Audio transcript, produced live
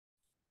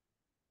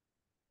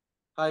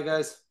Hi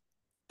guys.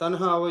 Tanha,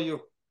 how are you?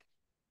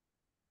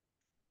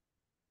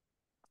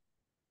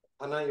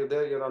 Tanha, you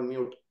there? You're on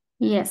mute.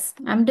 Yes,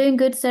 I'm doing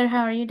good, sir.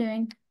 How are you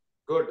doing?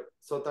 Good.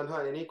 So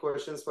Tanha, any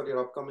questions for your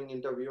upcoming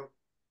interview?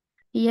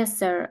 Yes,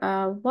 sir.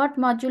 What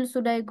module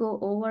should I go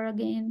over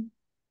again?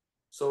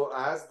 So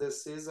as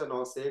this is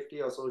a safety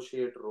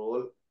associate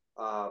role,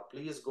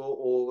 please go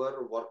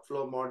over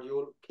workflow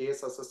module,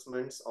 case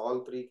assessments,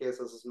 all three case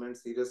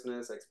assessments,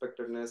 seriousness,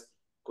 expectedness,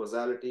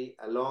 causality,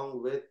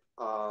 along with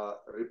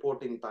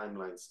reporting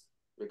timelines,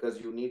 because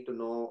you need to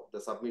know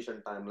the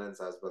submission timelines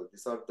as well.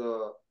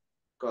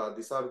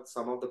 These are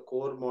some of the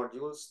core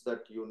modules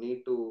that you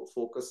need to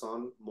focus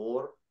on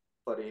more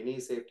for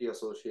any safety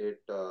associate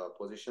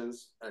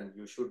positions, and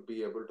you should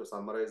be able to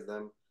summarize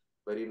them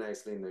very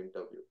nicely in the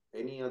interview.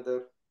 Any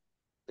other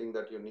thing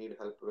that you need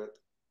help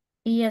with?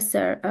 Yes,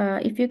 sir.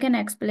 If you can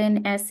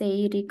explain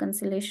SAE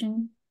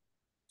reconciliation.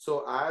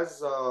 So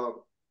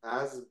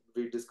as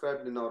we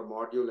described in our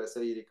module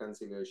SIE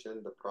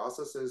reconciliation, the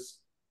process is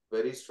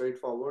very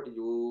straightforward.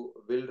 You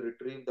will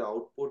retrieve the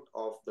output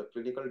of the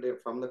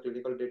from the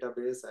clinical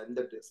database and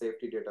the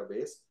safety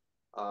database,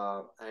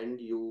 and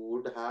you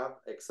would have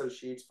Excel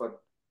sheets for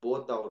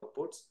both the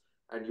outputs,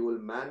 and you will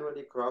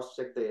manually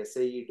cross-check the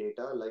SAE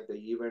data like the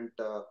event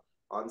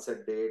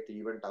onset date,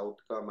 event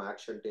outcome,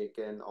 action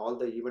taken, all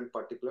the event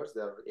particulars.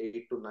 There are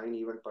 8 to 9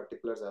 event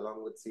particulars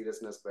along with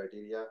seriousness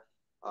criteria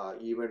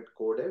event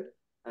coded,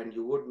 and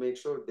you would make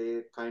sure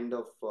they kind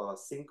of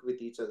sync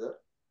with each other.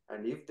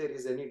 And if there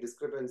is any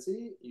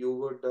discrepancy, you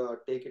would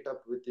take it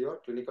up with your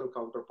clinical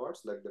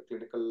counterparts like the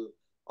clinical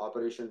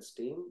operations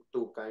team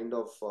to kind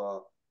of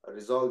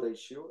resolve the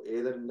issue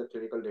either in the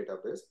clinical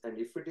database, and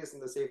if it is in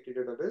the safety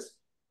database,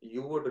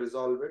 you would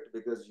resolve it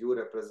because you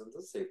represent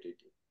the safety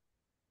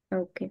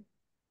team. Okay.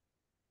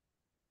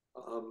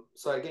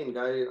 So again,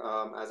 Guy,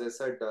 as I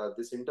said,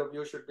 this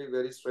interview should be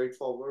very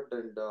straightforward,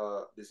 and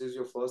this is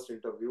your first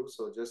interview.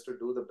 So just to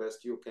do the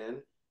best you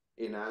can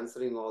in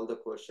answering all the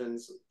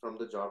questions from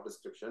the job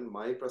description.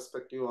 My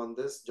perspective on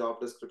this job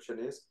description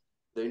is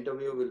the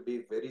interview will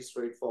be very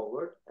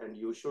straightforward, and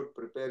you should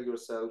prepare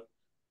yourself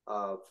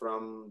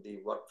from the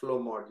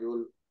workflow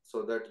module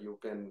so that you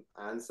can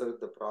answer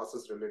the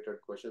process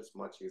related questions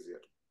much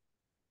easier.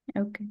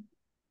 Okay.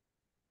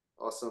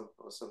 Awesome,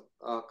 awesome.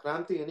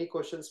 Kranti, any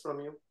questions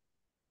from you?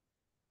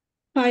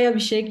 Hi,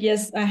 Abhishek.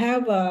 Yes, I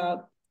have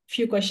a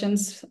few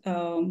questions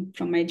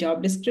from my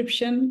job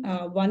description.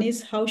 One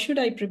is, how should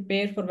I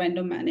prepare for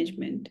vendor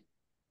management?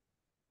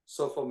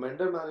 So for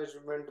vendor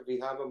management, we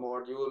have a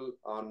module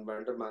on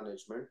vendor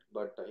management,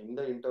 but in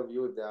the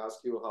interview, they ask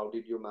you, how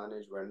did you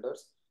manage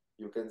vendors?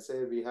 You can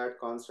say we had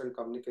constant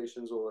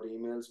communications over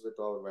emails with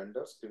our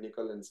vendors,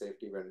 clinical and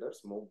safety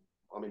vendors,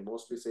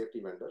 mostly safety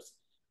vendors.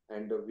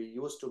 And we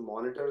used to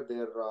monitor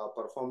their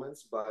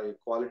performance by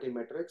quality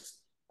metrics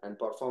and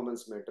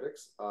performance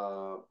metrics.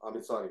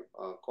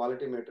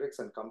 Quality metrics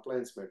and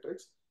compliance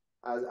metrics.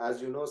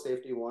 As you know,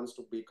 safety wants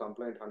to be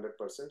compliant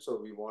 100%. So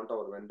we want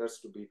our vendors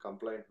to be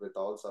compliant with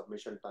all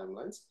submission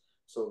timelines.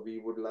 So we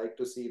would like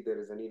to see if there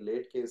is any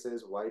late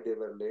cases, why they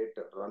were late,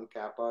 run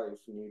CAPA if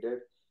needed,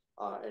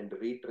 and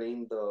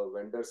retrain the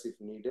vendors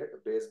if needed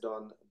based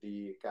on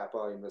the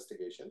CAPA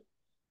investigation.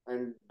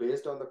 And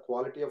based on the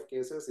quality of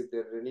cases, if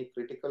there are any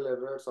critical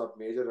errors or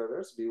major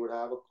errors, we would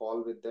have a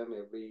call with them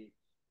every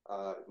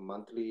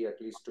monthly,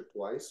 at least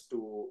twice,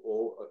 to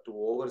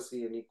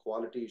oversee any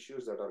quality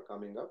issues that are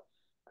coming up,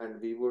 and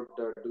we would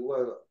do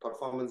a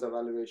performance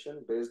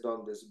evaluation based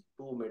on these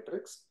two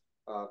metrics,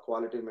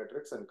 quality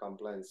metrics and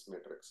compliance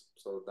metrics.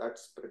 So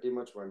that's pretty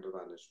much vendor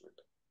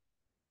management.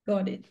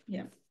 Got it.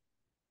 Yeah.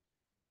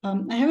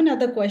 I have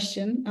another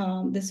question.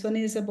 This one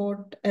is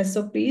about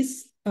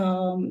SOPs.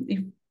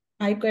 If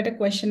I get a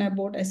question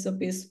about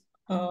SOPs,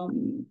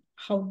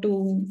 how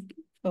to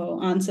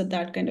answer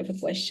that kind of a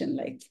question?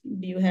 Like,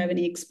 do you have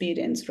any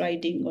experience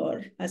writing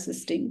or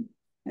assisting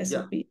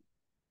SOP? Yeah.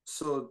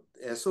 So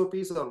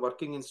SOPs or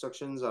working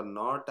instructions are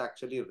not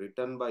actually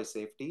written by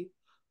safety.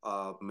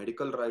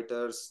 Medical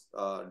writers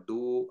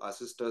do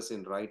assist us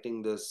in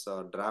writing this,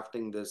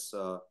 drafting this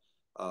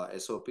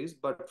SOPs.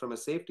 But from a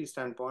safety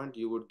standpoint,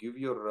 you would give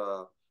you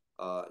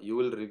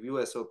will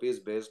review SOPs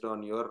based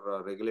on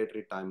your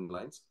regulatory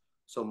timelines.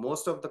 So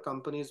most of the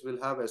companies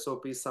will have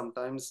SOPs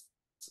sometimes.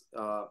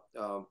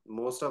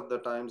 Most of the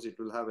times it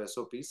will have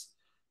SOPs,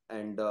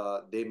 and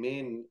they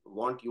may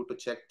want you to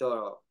check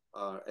the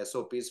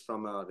SOPs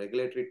from a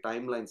regulatory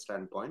timeline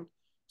standpoint.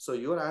 So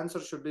your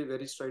answer should be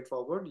very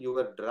straightforward. You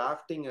were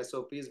drafting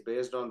SOPs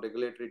based on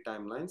regulatory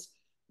timelines,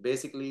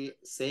 basically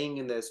saying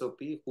in the SOP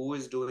who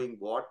is doing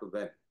what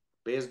when,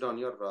 based on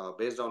a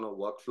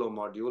workflow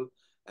module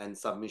and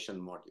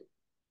submission module.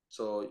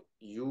 So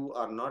you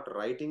are not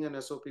writing an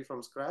SOP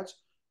from scratch.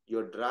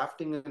 You're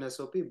drafting an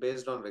SOP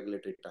based on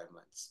regulatory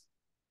timelines.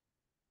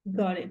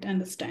 Got it.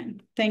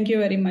 Understand. Thank you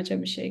very much,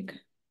 Abhishek.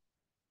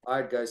 All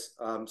right, guys.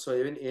 So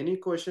even any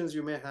questions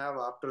you may have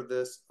after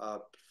this,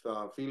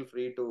 feel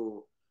free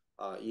to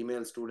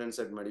email students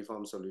at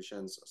MediPharm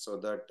Solutions so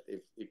that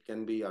if it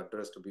can be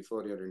addressed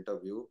before your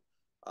interview.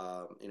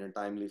 in a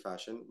timely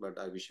fashion. But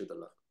I wish you the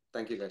luck.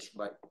 Thank you, guys.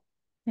 Bye.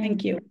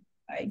 Thank you.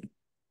 Bye.